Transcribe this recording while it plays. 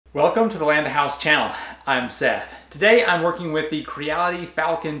Welcome to the Land House channel. I'm Seth. Today I'm working with the Creality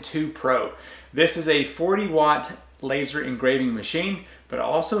Falcon 2 Pro. This is a 40-watt laser engraving machine, but it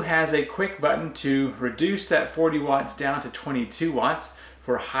also has a quick button to reduce that 40 watts down to 22 watts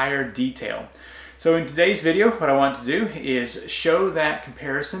for higher detail. So in today's video, what I want to do is show that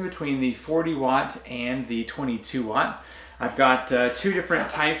comparison between the 40 watt and the 22 watt. I've got two different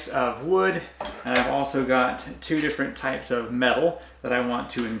types of wood, and I've also got two different types of metal that I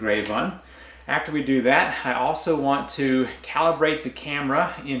want to engrave on. After we do that, I also want to calibrate the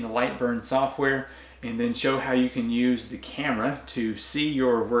camera in the Lightburn software and then show how you can use the camera to see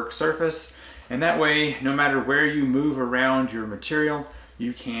your work surface. And that way, no matter where you move around your material,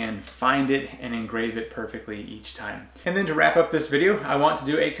 you can find it and engrave it perfectly each time. And then to wrap up this video, I want to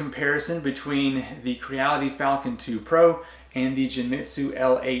do a comparison between the Creality Falcon 2 Pro and the Genmitsu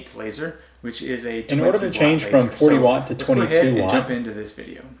L8 laser, which is a 20 In order to change laser. from 40 watt to 22 let's go ahead watt, and jump into this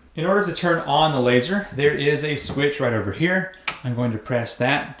video. In order to turn on the laser, there is a switch right over here. I'm going to press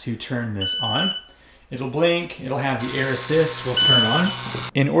that to turn this on. It'll blink, it'll have the air assist, will turn on.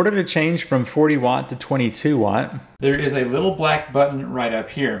 in order to change from 40 watt to 22 watt, There is a little black button right up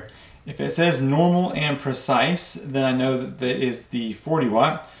here. If it says normal and precise, then I know that that is the 40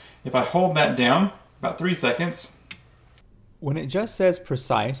 watt. If I hold that down, about 3 seconds, when it just says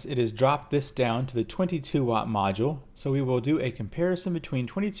precise, it has dropped this down to the 22 watt module. So we will do a comparison between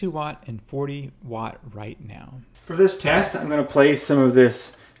 22 watt and 40 watt right now. for this test, I'm going to place some of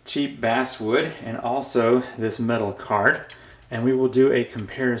this cheap basswood and also this metal card, and we will do a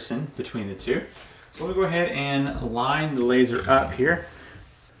comparison between the two. So we'll go ahead and line the laser up here.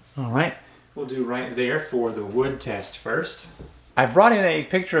 All right, we'll do right there for the wood test first. I've brought in a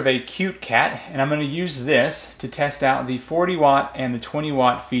picture of a cute cat, and I'm going to use this to test out the 40 watt and the 20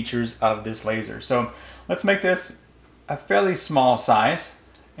 watt features of this laser. So let's make this a fairly small size,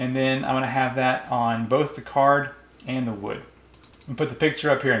 and then I'm going to have that on both the card and the wood. And put the picture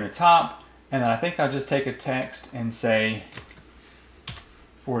up here in the top, and then I think I'll just take a text and say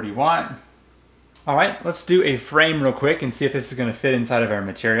 40 watt. All right, let's do a frame real quick and see if this is going to fit inside of our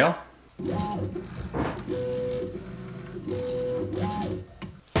material. I'm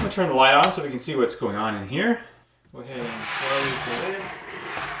going to turn the light on so we can see what's going on in here. Go ahead and close the lid.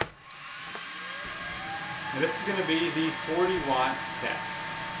 And this is going to be the 40 watt test.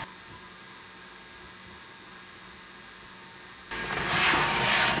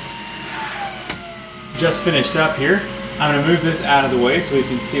 Just finished up here. I'm going to move this out of the way so we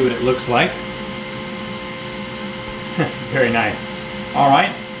can see what it looks like. Very nice. All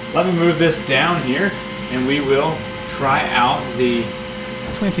right, let me move this down here and we will try out the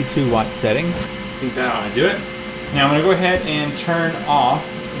 22 watt setting. I think that ought to do it. Now I'm going to go ahead and turn off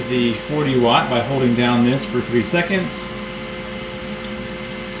the 40 watt by holding down this for 3 seconds.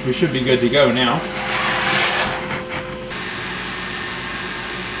 We should be good to go now.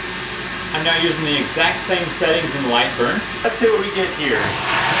 I'm now using the exact same settings in Lightburn. Let's see what we get here.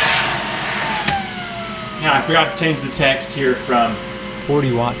 Now I forgot to change the text here from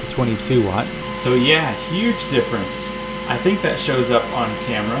 40 watt to 22 watt. So yeah, huge difference. I think that shows up on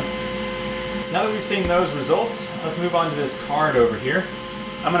camera. Now that we've seen those results, let's move on to this card over here.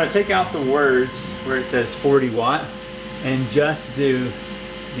 I'm going to take out the words where it says 40 watt and just do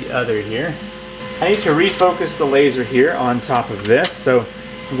the other here. I need to refocus the laser here on top of this, so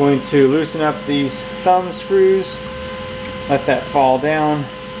I'm going to loosen up these thumb screws, let that fall down,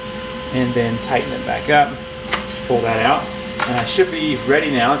 and then tighten it back up, pull that out, and I should be ready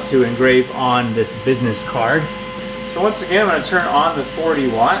now to engrave on this business card. So once again, I'm going to turn on the 40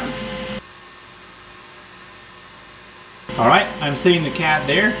 watt. All right, I'm seeing the cat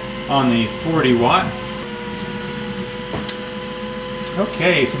there on the 40 watt.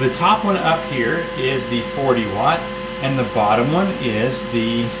 Okay, so the top one up here is the 40 watt, and the bottom one is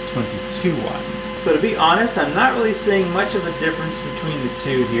the 22 watt. So to be honest, I'm not really seeing much of a difference between the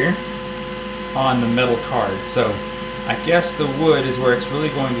two here on the metal card. So I guess the wood is where it's really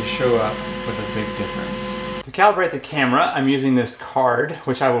going to show up with a big difference. To calibrate the camera, I'm using this card,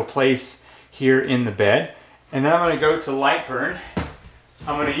 which I will place here in the bed. And then I'm going to go to Lightburn.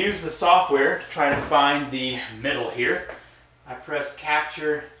 I'm going to use the software to try to find the middle here. I press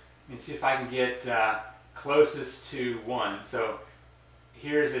capture and see if I can get closest to 1. So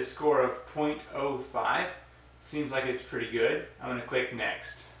here's a score of 0.05. Seems like it's pretty good. I'm going to click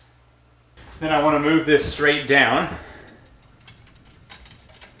next. Then I want to move this straight down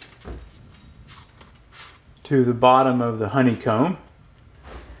to the bottom of the honeycomb.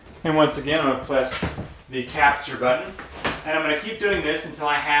 And once again, I'm going to press the capture button. And I'm going to keep doing this until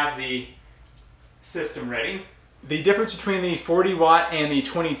I have the system ready. The difference between the 40 watt and the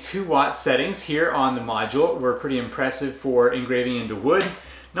 22 watt settings here on the module were pretty impressive for engraving into wood.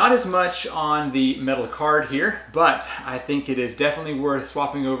 Not as much on the metal card here, but I think it is definitely worth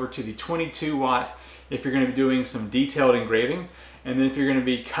swapping over to the 22 watt if you're going to be doing some detailed engraving, and then if you're going to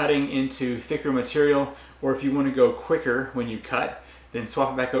be cutting into thicker material, or if you want to go quicker when you cut, then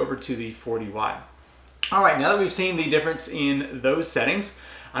swap it back over to the 40 watt. All right, now that we've seen the difference in those settings,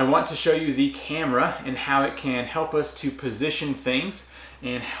 I want to show you the camera and how it can help us to position things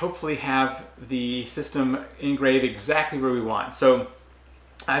and hopefully have the system engrave exactly where we want. So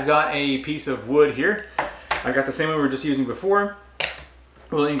I've got a piece of wood here. I've got the same one we were just using before.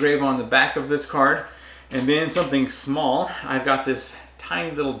 We'll engrave on the back of this card. And then something small, I've got this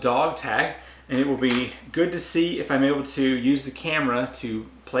tiny little dog tag, and it will be good to see if I'm able to use the camera to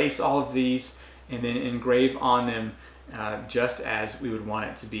place all of these and then engrave on them just as we would want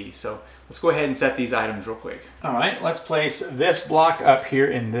it to be. So let's go ahead and set these items real quick. All right, let's place this block up here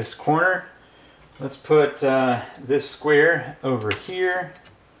in this corner. Let's put this square over here.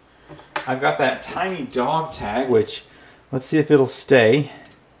 I've got that tiny dog tag, which let's see if it'll stay.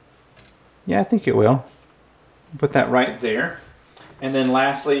 Yeah, I think it will. Put that right there. And then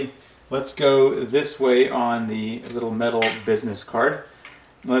lastly, let's go this way on the little metal business card.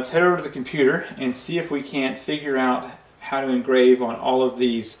 Let's head over to the computer and see if we can't figure out how to engrave on all of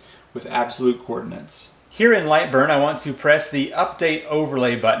these with absolute coordinates. Here in Lightburn, I want to press the Update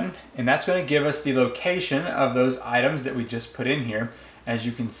Overlay button, and that's going to give us the location of those items that we just put in here, as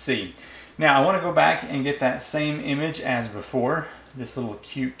you can see. Now, I want to go back and get that same image as before, this little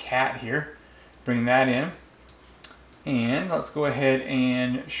cute cat here. Bring that in, and let's go ahead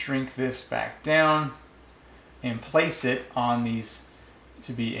and shrink this back down and place it on these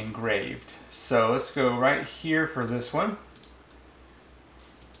to be engraved. So let's go right here for this one.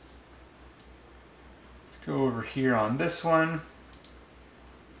 Let's go over here on this one.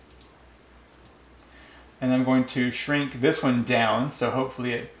 And I'm going to shrink this one down, so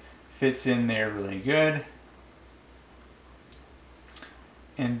hopefully it fits in there really good.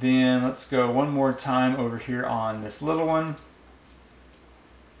 And then let's go one more time over here on this little one.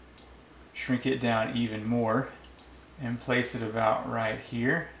 Shrink it down even more and place it about right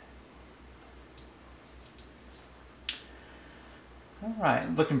here. All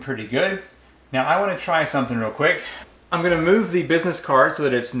right, looking pretty good. Now I want to try something real quick. I'm going to move the business card so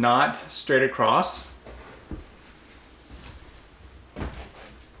that it's not straight across.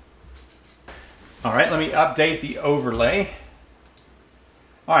 All right, let me update the overlay.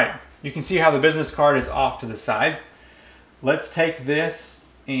 All right, you can see how the business card is off to the side. Let's take this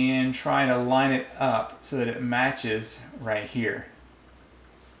and try to line it up so that it matches right here.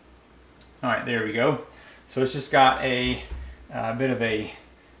 All right, there we go. So it's just got a bit of a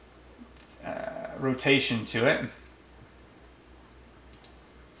rotation to it.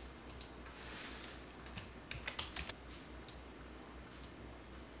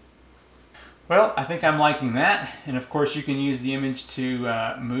 Well, I think I'm liking that, and of course you can use the image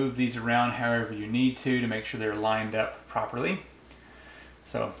to move these around however you need to make sure they're lined up properly.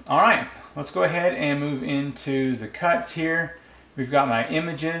 So, alright, let's go ahead and move into the cuts here. We've got my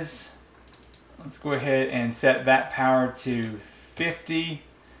images. Let's go ahead and set that power to 50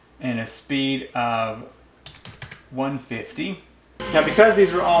 and a speed of 150. Now because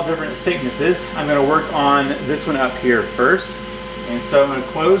these are all different thicknesses, I'm going to work on this one up here first. And so I'm going to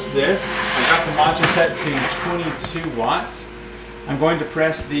close this. I've got the module set to 22 watts. I'm going to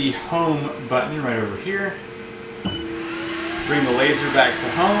press the home button right over here. Bring the laser back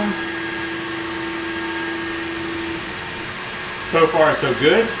to home. So far so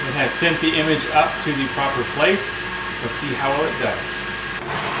good. It has sent the image up to the proper place. Let's see how well it does.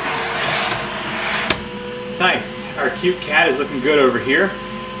 Nice. Our cute cat is looking good over here.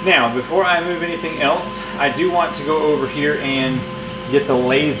 Now, before I move anything else, I do want to go over here and get the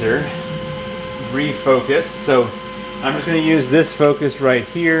laser refocused. So I'm just going to use this focus right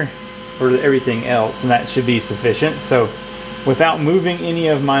here for everything else, and that should be sufficient. So without moving any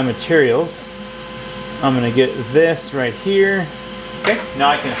of my materials, I'm going to get this right here. Okay, now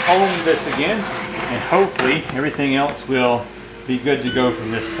I can home this again, and hopefully everything else will be good to go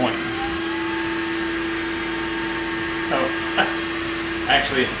from this point. Oh,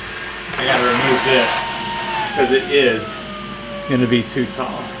 actually, I got to remove this because it is going to be too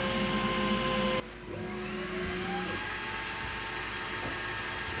tall.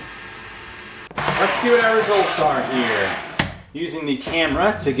 Let's see what our results are here. Using the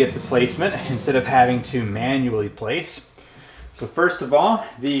camera to get the placement instead of having to manually place. So first of all,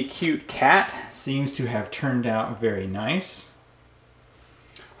 the cute cat seems to have turned out very nice.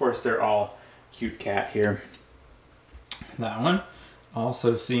 Of course, they're all cute cat here. That one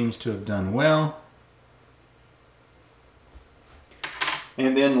also seems to have done well.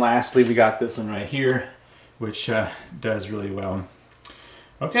 And then lastly, we got this one right here, which does really well.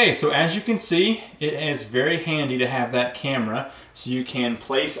 Okay, so as you can see, it is very handy to have that camera so you can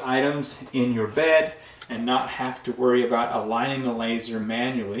place items in your bed and not have to worry about aligning the laser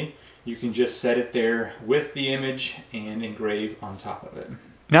manually. You can just set it there with the image and engrave on top of it.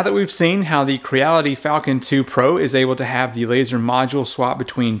 Now that we've seen how the Creality Falcon 2 Pro is able to have the laser module swap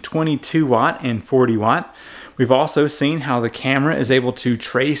between 22 watt and 40 watt, we've also seen how the camera is able to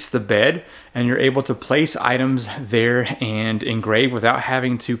trace the bed and you're able to place items there and engrave without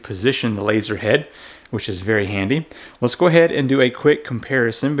having to position the laser head, which is very handy. Let's go ahead and do a quick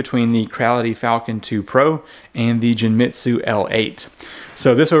comparison between the Creality Falcon 2 Pro and the Genmitsu L8.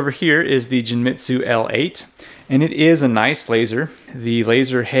 So this over here is the Genmitsu L8, and it is a nice laser. The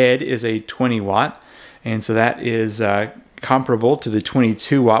laser head is a 20 watt, and so that is comparable to the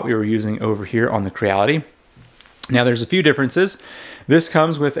 22 watt we were using over here on the Creality. Now there's a few differences. This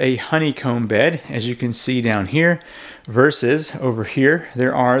comes with a honeycomb bed, as you can see down here, versus over here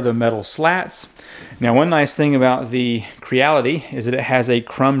there are the metal slats. Now one nice thing about the Creality is that it has a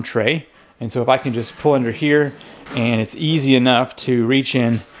crumb tray, and so if I can just pull under here, and it's easy enough to reach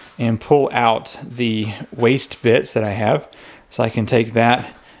in and pull out the waste bits that I have. So I can take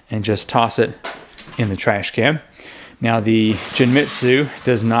that and just toss it in the trash can. Now the Genmitsu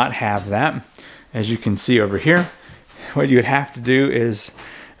does not have that. As you can see over here, what you would have to do is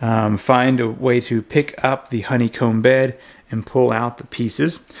find a way to pick up the honeycomb bed and pull out the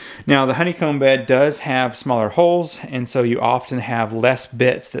pieces. Now the honeycomb bed does have smaller holes, and so you often have less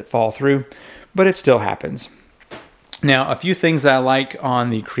bits that fall through, but it still happens. Now, a few things that I like on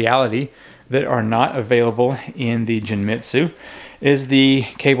the Creality that are not available in the Genmitsu is the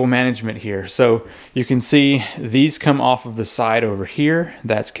cable management here. So you can see these come off of the side over here.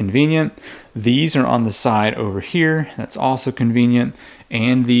 That's convenient. These are on the side over here. That's also convenient.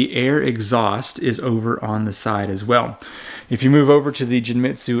 And the air exhaust is over on the side as well. If you move over to the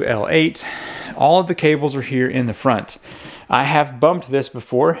Genmitsu L8, all of the cables are here in the front. I have bumped this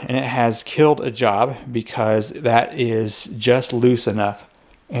before and it has killed a job because that is just loose enough,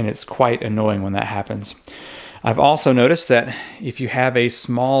 and it's quite annoying when that happens. I've also noticed that if you have a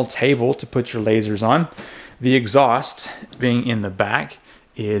small table to put your lasers on, the exhaust being in the back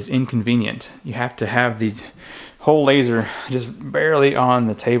is inconvenient. You have to have the whole laser just barely on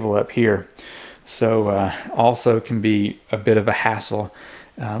the table up here. So also can be a bit of a hassle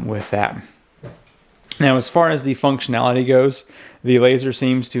with that. Now, as far as the functionality goes, the laser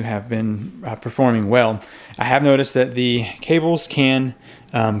seems to have been performing well. I have noticed that the cables can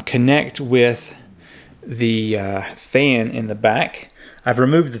connect with the fan in the back. I've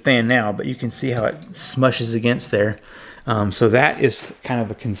removed the fan now, but you can see how it smushes against there. So that is kind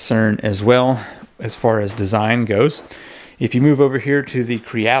of a concern as well as far as design goes. If you move over here to the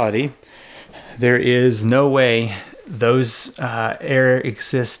Creality, there is no way those air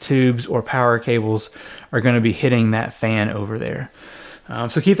assist tubes or power cables are going to be hitting that fan over there.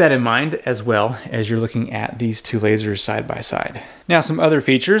 So keep that in mind as well as you're looking at these two lasers side by side. Now, some other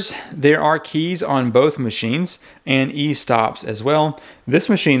features. There are keys on both machines and e-stops as well. This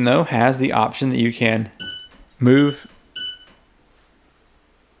machine though has the option that you can move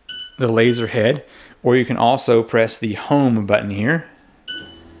the laser head, or you can also press the home button here.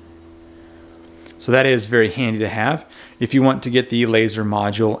 So that is very handy to have if you want to get the laser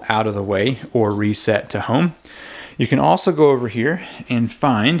module out of the way or reset to home. You can also go over here and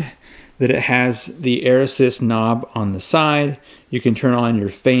find that it has the air assist knob on the side. You can turn on your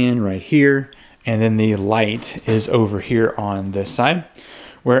fan right here, and then the light is over here on this side.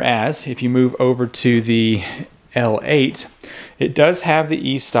 Whereas if you move over to the L8, it does have the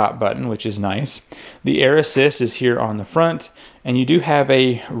e-stop button, which is nice. The air assist is here on the front, and you do have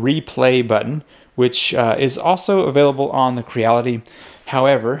a replay button, which is also available on the Creality.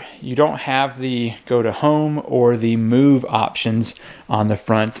 However, you don't have the go to home or the move options on the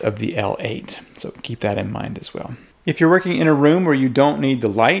front of the L8. So keep that in mind as well. If you're working in a room where you don't need the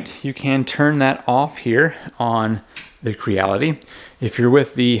light, you can turn that off here on the Creality. If you're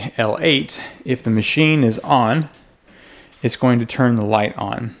with the L8, if the machine is on, it's going to turn the light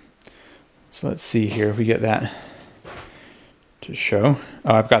on. So let's see here if we get that to show.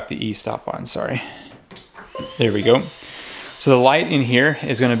 Oh, I've got the e-stop on, sorry. There we go. So the light in here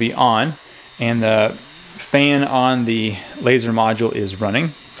is going to be on, and the fan on the laser module is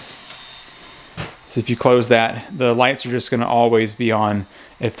running. So if you close that, the lights are just going to always be on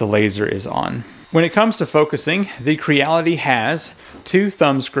if the laser is on. When it comes to focusing, the Creality has 2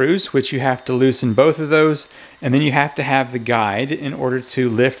 thumb screws, which you have to loosen both of those, and then you have to have the guide in order to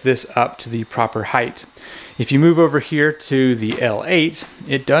lift this up to the proper height. If you move over here to the L8,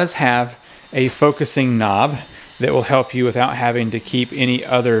 it does have a focusing knob that will help you without having to keep any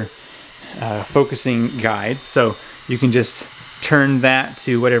other focusing guides. So you can just turn that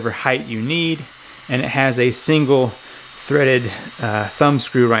to whatever height you need, and it has a single threaded thumb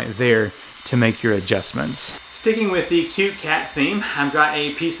screw right there to make your adjustments. Sticking with the cute cat theme, I've got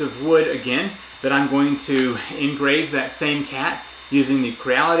a piece of wood again that I'm going to engrave that same cat using the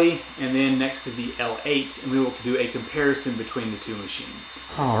Creality and then next to the L8, and we will do a comparison between the 2 machines.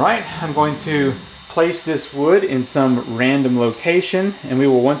 All right, I'm going to place this wood in some random location, and we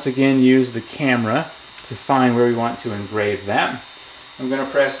will once again use the camera to find where we want to engrave that. I'm going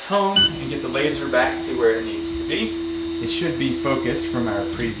to press home and get the laser back to where it needs to be. It should be focused from our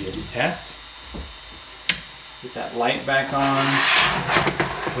previous test. Get that light back on,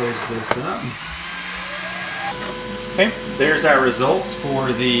 close this up. Okay, there's our results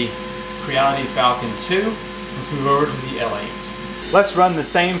for the Creality Falcon 2. Let's move over to the L8. Let's run the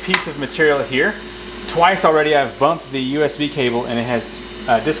same piece of material here. Twice already I've bumped the USB cable and it has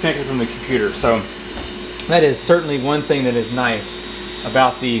disconnected from the computer. So that is certainly one thing that is nice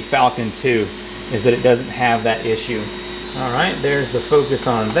about the Falcon 2, is that it doesn't have that issue. All right, there's the focus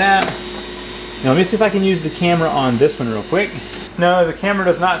on that. Now let me see if I can use the camera on this one real quick. No, the camera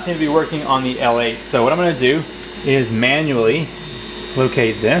does not seem to be working on the L8. So what I'm going to do is manually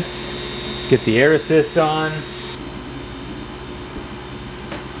locate this, get the air assist on.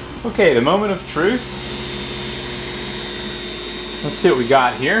 Okay, the moment of truth. Let's see what we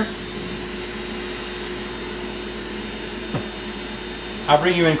got here. I'll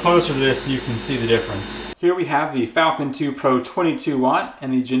bring you in closer to this so you can see the difference. Here we have the Falcon 2 Pro 22 watt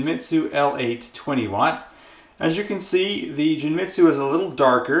and the Genmitsu L8 20 watt. As you can see, the Genmitsu is a little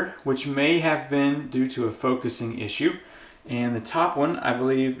darker, which may have been due to a focusing issue. And the top one, I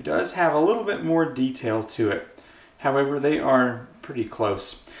believe, does have a little bit more detail to it. However, they are pretty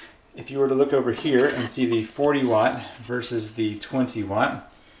close. If you were to look over here and see the 40 watt versus the 20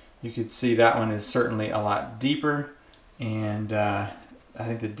 watt, you could see that one is certainly a lot deeper, and I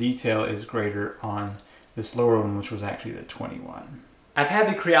think the detail is greater on this lower one, which was actually the 20 watt. I've had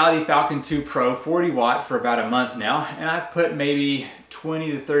the Creality Falcon 2 Pro 40 watt for about a month now, and I've put maybe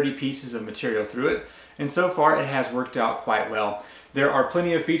 20 to 30 pieces of material through it, and so far it has worked out quite well. There are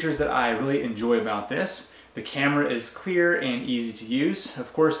plenty of features that I really enjoy about this. The camera is clear and easy to use.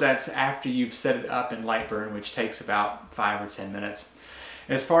 Of course, that's after you've set it up in Lightburn, which takes about 5 or 10 minutes.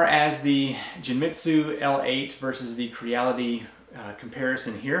 As far as the Genmitsu L8 versus the Creality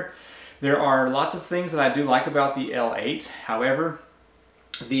comparison here, there are lots of things that I do like about the L8. However,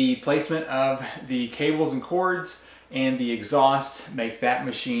 the placement of the cables and cords and the exhaust make that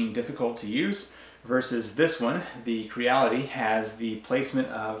machine difficult to use, versus this one, the Creality, has the placement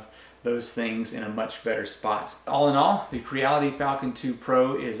of those things in a much better spot. All in all, the Creality Falcon 2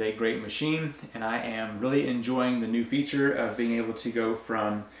 Pro is a great machine, and I am really enjoying the new feature of being able to go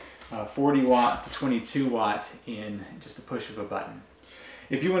from 40 watt to 22 watt in just a push of a button.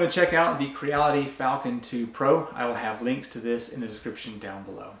 If you want to check out the Creality Falcon 2 Pro, I will have links to this in the description down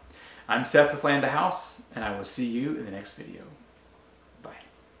below. I'm Seth with Land to House, and I will see you in the next video.